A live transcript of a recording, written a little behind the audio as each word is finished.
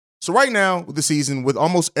So right now with the season, with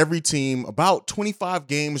almost every team, about 25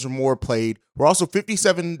 games or more played, we're also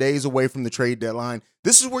 57 days away from the trade deadline.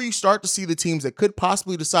 This is where you start to see the teams that could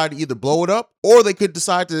possibly decide to either blow it up or they could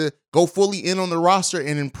decide to go fully in on the roster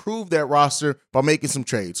and improve that roster by making some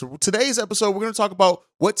trades. So today's episode, we're going to talk about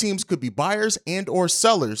what teams could be buyers and or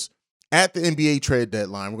sellers at the NBA trade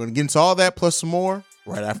deadline. We're going to get into all that plus some more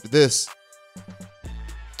right after this.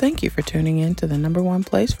 Thank you for tuning in to the number one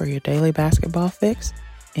place for your daily basketball fix,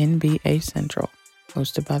 NBA Central,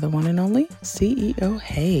 hosted by the one and only CEO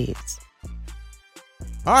Hayes.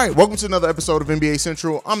 All right, welcome to another episode of NBA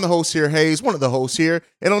Central. I'm the host here, Hayes, one of the hosts here.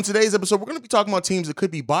 And on today's episode, we're going to be talking about teams that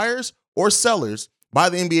could be buyers or sellers by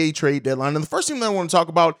the NBA trade deadline. And the first team that I want to talk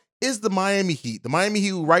about is the Miami Heat. The Miami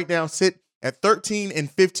Heat right now sit at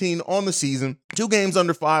 13-15 on the season, 2 games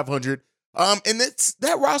under 500. And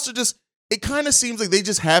that roster it kind of seems like they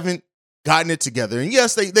just haven't gotten it together. And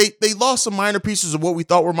yes, they lost some minor pieces of what we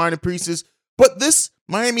thought were minor pieces, but this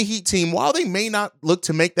Miami Heat team, while they may not look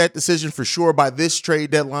to make that decision for sure by this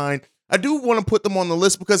trade deadline, I do want to put them on the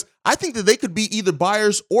list because I think that they could be either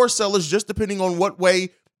buyers or sellers just depending on what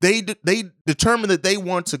way they determine that they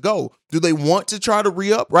want to go. Do they want to try to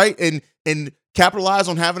re-up, right, and capitalize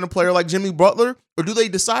on having a player like Jimmy Butler, or do they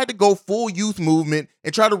decide to go full youth movement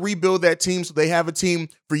and try to rebuild that team so they have a team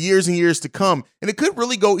for years and years to come? And it could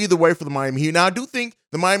really go either way for the Miami Heat. Now, I do think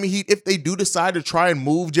the Miami Heat, if they do decide to try and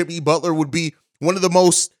move Jimmy Butler, would be one of the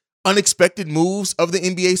most unexpected moves of the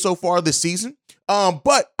NBA so far this season.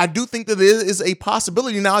 But I do think that there is a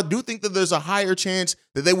possibility. Now, I do think that there's a higher chance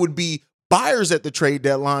that they would be buyers at the trade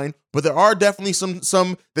deadline, but there are definitely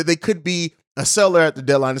some that they could be a seller at the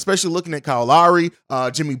deadline, especially looking at Kyle Lowry,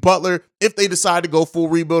 Jimmy Butler. If they decide to go full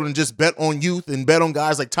rebuild and just bet on youth and bet on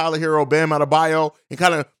guys like Tyler Hero, Bam Adebayo, and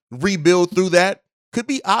kind of rebuild through that, could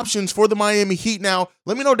be options for the Miami Heat. Now,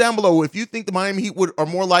 let me know down below if you think the Miami Heat are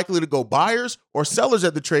more likely to go buyers or sellers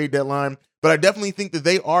at the trade deadline, but I definitely think that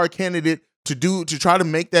they are a candidate to try to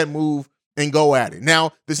make that move and go at it.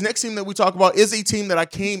 Now, this next team that we talk about is a team that I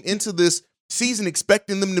came into this season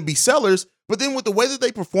expecting them to be sellers, but then with the way that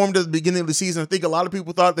they performed at the beginning of the season, I think a lot of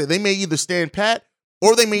people thought that they may either stand pat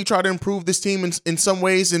or they may try to improve this team in some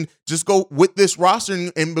ways and just go with this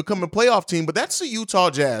roster and become a playoff team. But that's the Utah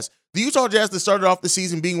Jazz. The Utah Jazz that started off the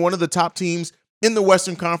season being one of the top teams in the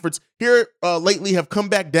Western Conference here lately have come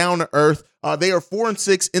back down to earth. They are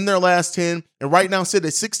 4-6 in their last 10 and right now sit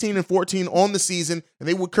at 16-14 on the season, and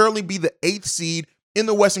they would currently be the 8th seed in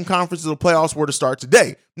the Western Conference if the playoffs were to start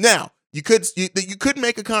today. Now, you could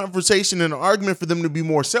make a conversation and an argument for them to be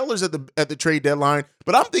more sellers at the trade deadline,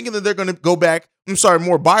 but I'm thinking that they're going to go back.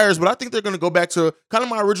 More buyers, but I think they're going to go back to kind of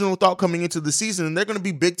my original thought coming into the season, and they're going to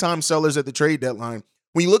be big time sellers at the trade deadline.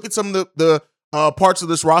 When you look at some of the parts of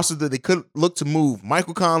this roster that they could look to move,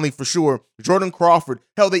 Michael Conley for sure, Jordan Crawford,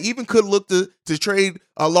 hell, they even could look to trade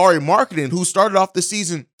Lauri Markkanen, who started off the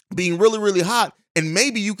season being really, really hot. And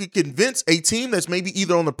maybe you could convince a team that's maybe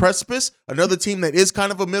either on the precipice, another team that is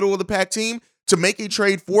kind of a middle of the pack team, to make a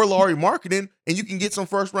trade for Lauri Markkanen, and you can get some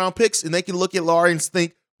first round picks, and they can look at Lauri and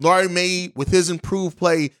think Lauri may, with his improved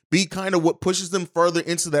play, be kind of what pushes them further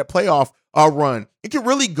into that playoff run. It could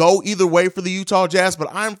really go either way for the Utah Jazz, but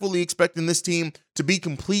I'm fully expecting this team to be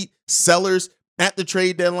complete sellers at the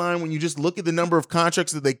trade deadline when you just look at the number of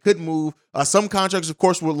contracts that they could move. Some contracts, of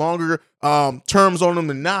course, with longer terms on them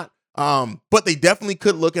than not. But they definitely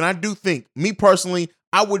could look, and I do think, me personally,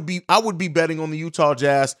 I would be betting on the Utah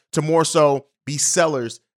Jazz to more so be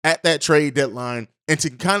sellers at that trade deadline and to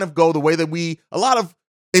kind of go the way that a lot of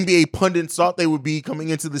NBA pundits thought they would be coming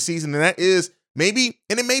into the season, and that is maybe,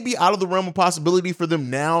 and it may be out of the realm of possibility for them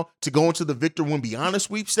now to go into the Victor Wembanyama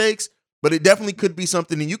sweepstakes, but it definitely could be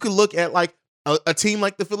something. And you could look at like a team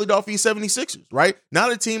like the Philadelphia 76ers, right?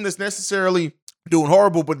 Not a team that's necessarily doing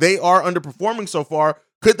horrible, but they are underperforming so far.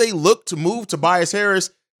 Could they look to move Tobias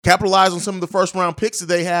Harris, capitalize on some of the first round picks that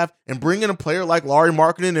they have, and bring in a player like Lauri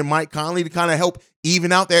Markkanen and Mike Conley to kind of help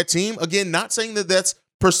even out that team? Again, not saying that that's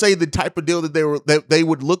per se the type of deal that they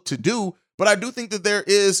would look to do, but I do think that there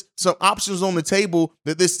is some options on the table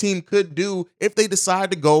that this team could do if they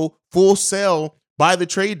decide to go full sell by the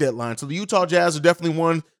trade deadline. So the Utah Jazz are definitely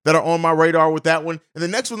one that are on my radar with that one. And the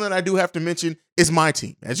next one that I do have to mention is my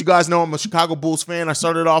team. As you guys know, I'm a Chicago Bulls fan. I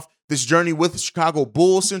started off this journey with Chicago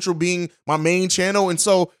Bulls Central being my main channel. And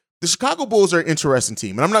so the Chicago Bulls are an interesting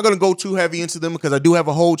team. And I'm not going to go too heavy into them because I do have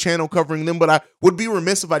a whole channel covering them, but I would be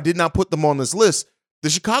remiss if I did not put them on this list. The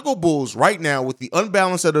Chicago Bulls right now, with the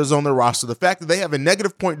unbalance that is on their roster, the fact that they have a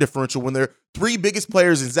negative point differential when their 3 biggest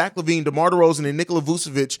players in Zach LaVine, DeMar DeRozan, and Nikola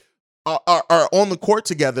Vucevic are on the court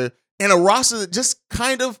together, and a roster that just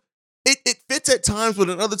kind of, it fits at times, but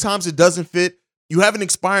at other times it doesn't fit. You have an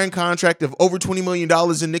expiring contract of over $20 million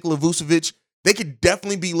in Nikola Vucevic. They could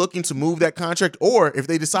definitely be looking to move that contract, or if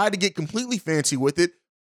they decide to get completely fancy with it,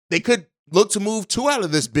 they could look to move 2 out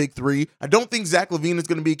of this big 3. I don't think Zach LaVine is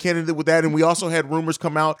going to be a candidate with that, and we also had rumors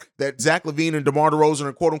come out that Zach LaVine and DeMar DeRozan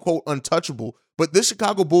are quote-unquote untouchable. But this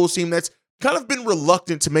Chicago Bulls team that's kind of been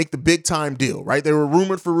reluctant to make the big-time deal, right? They were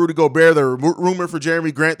rumored for Rudy Gobert. They were rumored for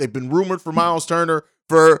Jeremy Grant. They've been rumored for Miles Turner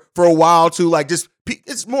for a while, too. Like, just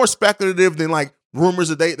it's more speculative than, like, rumors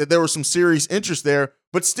that there was some serious interest there.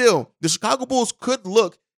 But still, the Chicago Bulls could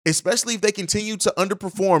look, especially if they continue to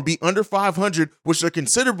underperform, be under 500, which they're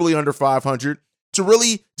considerably under 500, to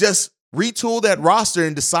really just retool that roster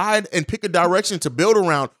and decide and pick a direction to build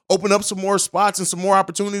around, open up some more spots and some more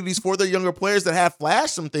opportunities for their younger players that have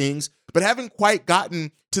flashed some things, but haven't quite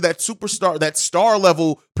gotten to that superstar, that star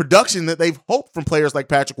level production that they've hoped from players like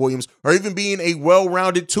Patrick Williams, or even being a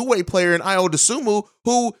well-rounded two-way player in Ayo Dosunmu,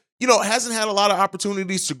 who, you know, hasn't had a lot of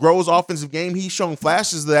opportunities to grow his offensive game. He's shown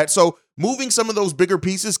flashes of that. So moving some of those bigger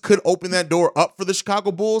pieces could open that door up for the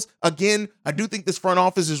Chicago Bulls. Again, I do think this front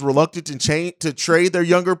office is reluctant to trade their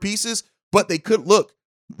younger pieces, but they could look,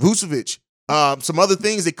 Vucevic, some other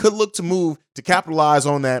things they could look to move to capitalize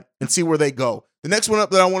on that and see where they go. The next one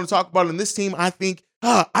up that I want to talk about in this team, I think,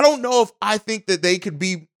 I don't know if I think that they could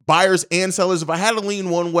be buyers and sellers. If I had to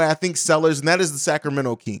lean one way, I think sellers, and that is the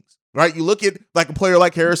Sacramento Kings, right? You look at like a player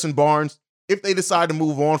like Harrison Barnes, if they decide to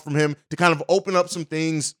move on from him to kind of open up some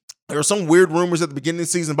things. There were some weird rumors at the beginning of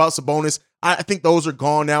the season about Sabonis. I think those are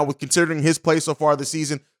gone now with considering his play so far this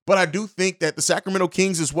season. But I do think that the Sacramento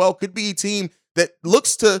Kings as well could be a team that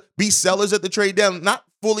looks to be sellers at the trade deadline,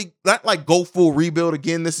 not like go full rebuild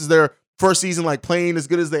again. This is their first season, like playing as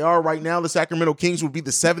good as they are right now. The Sacramento Kings would be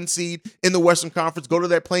the 7th seed in the Western Conference, go to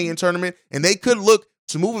that play-in tournament, and they could look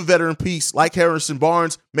to move a veteran piece like Harrison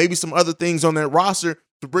Barnes, maybe some other things on that roster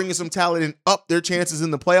to bring in some talent and up their chances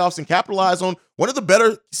in the playoffs and capitalize on one of the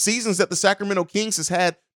better seasons that the Sacramento Kings has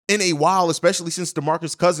had in a while, especially since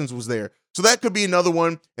DeMarcus Cousins was there. So that could be another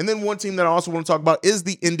one. And then one team that I also want to talk about is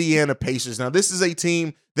the Indiana Pacers. Now, this is a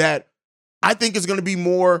team that I think is going to be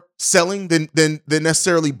more selling than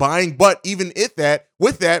necessarily buying. But even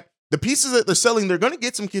with that, the pieces that they're selling, they're going to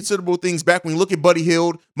get some considerable things back. When you look at Buddy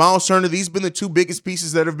Hield, Miles Turner, these have been the 2 biggest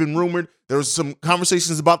pieces that have been rumored. There was some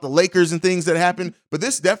conversations about the Lakers and things that happened, but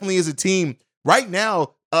this definitely is a team right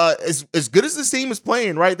now, as good as this team is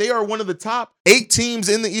playing, right? They are one of the top 8 teams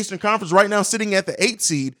in the Eastern Conference right now, sitting at the 8th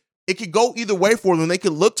seed. It could go either way for them. They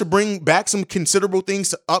could look to bring back some considerable things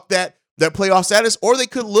to up that playoff status, or they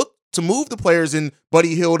could look to move the players in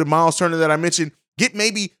Buddy Hield and Miles Turner that I mentioned, get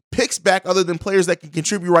maybe picks back other than players that can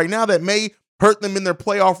contribute right now that may hurt them in their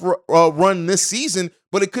playoff run this season,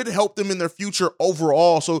 but it could help them in their future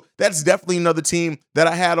overall. So that's definitely another team that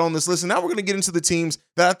I had on this list. And now we're going to get into the teams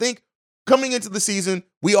that I think coming into the season,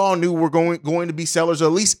 we all knew were going to be sellers, or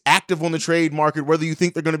at least active on the trade market, whether you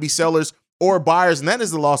think they're going to be sellers or buyers, and that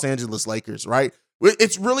is the Los Angeles Lakers, right?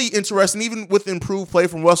 It's really interesting, even with improved play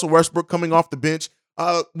from Russell Westbrook coming off the bench.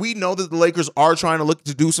 We know that the Lakers are trying to look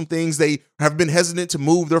to do some things. They have been hesitant to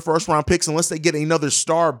move their first-round picks unless they get another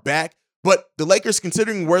star back. But the Lakers,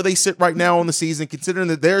 considering where they sit right now in the season, considering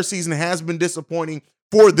that their season has been disappointing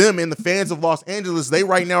for them and the fans of Los Angeles, they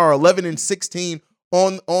right now are 11-16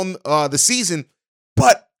 on the season.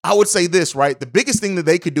 But I would say this, right? The biggest thing that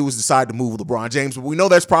they could do is decide to move LeBron James. But we know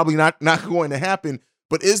that's probably not going to happen.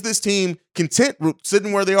 But is this team content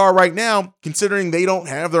sitting where they are right now, considering they don't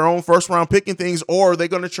have their own first-round pick and things, or are they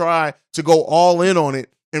going to try to go all in on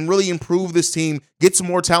it and really improve this team, get some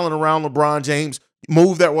more talent around LeBron James,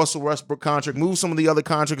 move that Russell Westbrook contract, move some of the other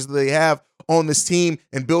contracts that they have on this team,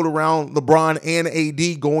 and build around LeBron and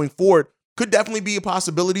AD going forward? Could definitely be a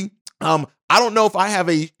possibility. I don't know if I have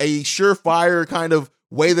a surefire kind of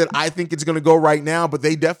way that I think it's going to go right now, but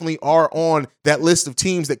they definitely are on that list of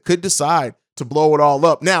teams that could decide to blow it all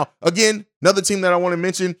up. Now, again, another team that I want to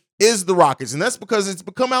mention is the Rockets, and that's because it's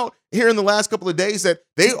become out here in the last couple of days that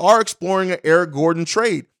they are exploring an Eric Gordon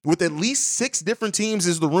trade. With at least 6 different teams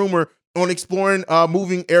is the rumor on exploring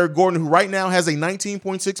moving Eric Gordon, who right now has a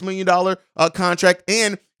 $19.6 million contract,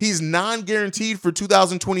 and he's non-guaranteed for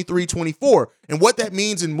 2023-24. And what that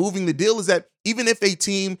means in moving the deal is that even if a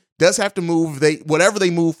team does have to move, whatever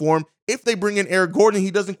they move for him, if they bring in Eric Gordon,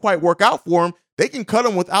 he doesn't quite work out for him, they can cut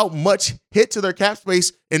him without much hit to their cap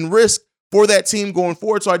space and risk for that team going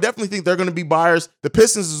forward. So I definitely think they're going to be buyers. The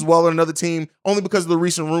Pistons as well are another team, only because of the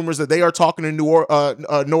recent rumors that they are talking to New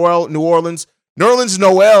Orleans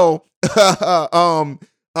Noel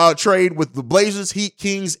trade with the Blazers, Heat,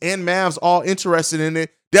 Kings, and Mavs all interested in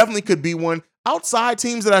it. Definitely could be one. Outside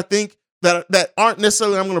teams that I think that aren't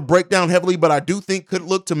necessarily I'm going to break down heavily, but I do think could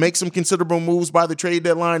look to make some considerable moves by the trade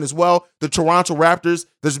deadline as well. The Toronto Raptors,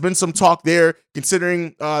 there's been some talk there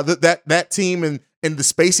considering that team and the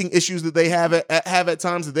spacing issues that they have at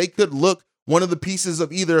times, that they could look one of the pieces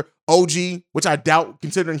of either OG, which I doubt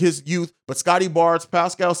considering his youth, but Scotty Barnes,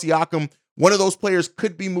 Pascal Siakam, one of those players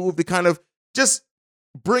could be moved to kind of just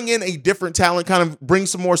bring in a different talent, kind of bring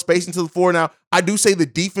some more space into the floor. Now, I do say the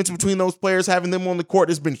defense between those players, having them on the court,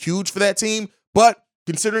 has been huge for that team. But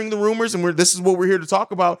considering the rumors, and this is what we're here to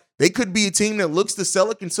talk about, they could be a team that looks to sell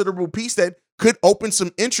a considerable piece that could open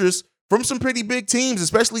some interest from some pretty big teams,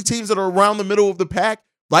 especially teams that are around the middle of the pack,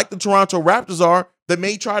 like the Toronto Raptors are, that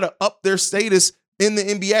may try to up their status in the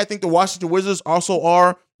NBA. I think the Washington Wizards also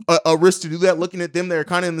are a risk to do that. Looking at them, they're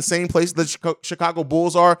kind of in the same place the Chicago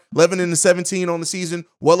Bulls are, 11-17 on the season,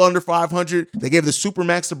 well under 500. They gave the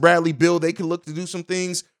Supermax to Bradley Beal. They could look to do some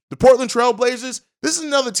things. The Portland Trail Blazers, this is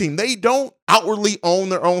another team. They don't outwardly own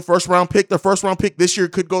their own first-round pick. Their first-round pick this year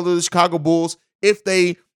could go to the Chicago Bulls. If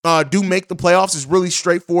they do make the playoffs, it's really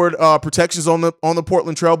straightforward protections on the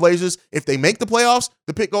Portland Trail Blazers. If they make the playoffs,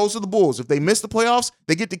 the pick goes to the Bulls. If they miss the playoffs,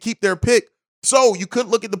 they get to keep their pick. So you could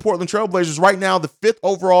look at the Portland Trail Blazers right now, the 5th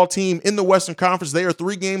overall team in the Western Conference. They are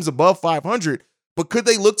 3 games above 500. But could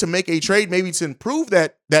they look to make a trade maybe to improve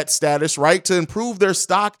that status, right? To improve their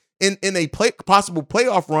stock in a possible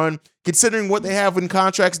playoff run, considering what they have in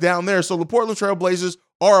contracts down there. So the Portland Trail Blazers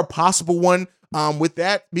are a possible one. With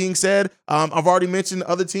that being said, I've already mentioned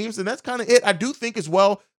other teams, and that's kind of it. I do think as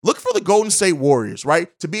well, look for the Golden State Warriors, right?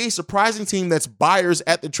 To be a surprising team that's buyers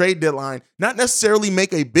at the trade deadline, not necessarily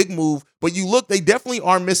make a big move, but you look, they definitely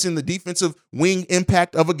are missing the defensive wing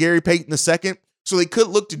impact of a Gary Payton II. So they could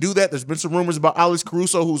look to do that. There's been some rumors about Alex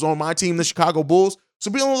Caruso, who's on my team, the Chicago Bulls. So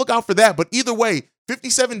be on the lookout for that. But either way,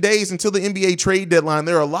 57 days until the NBA trade deadline.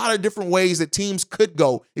 There are a lot of different ways that teams could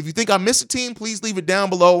go. If you think I missed a team, please leave it down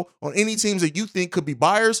below on any teams that you think could be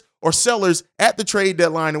buyers or sellers at the trade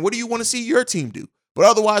deadline. And what do you want to see your team do? But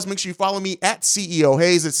otherwise, make sure you follow me at CEO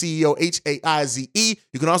Hayes, at CEO Haize.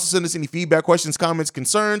 You can also send us any feedback, questions, comments,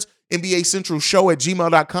 concerns, NBA Central Show at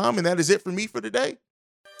gmail.com. And that is it for me for today.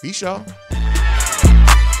 Peace, y'all.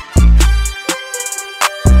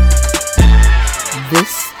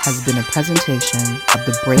 This has been a presentation of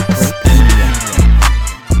the Break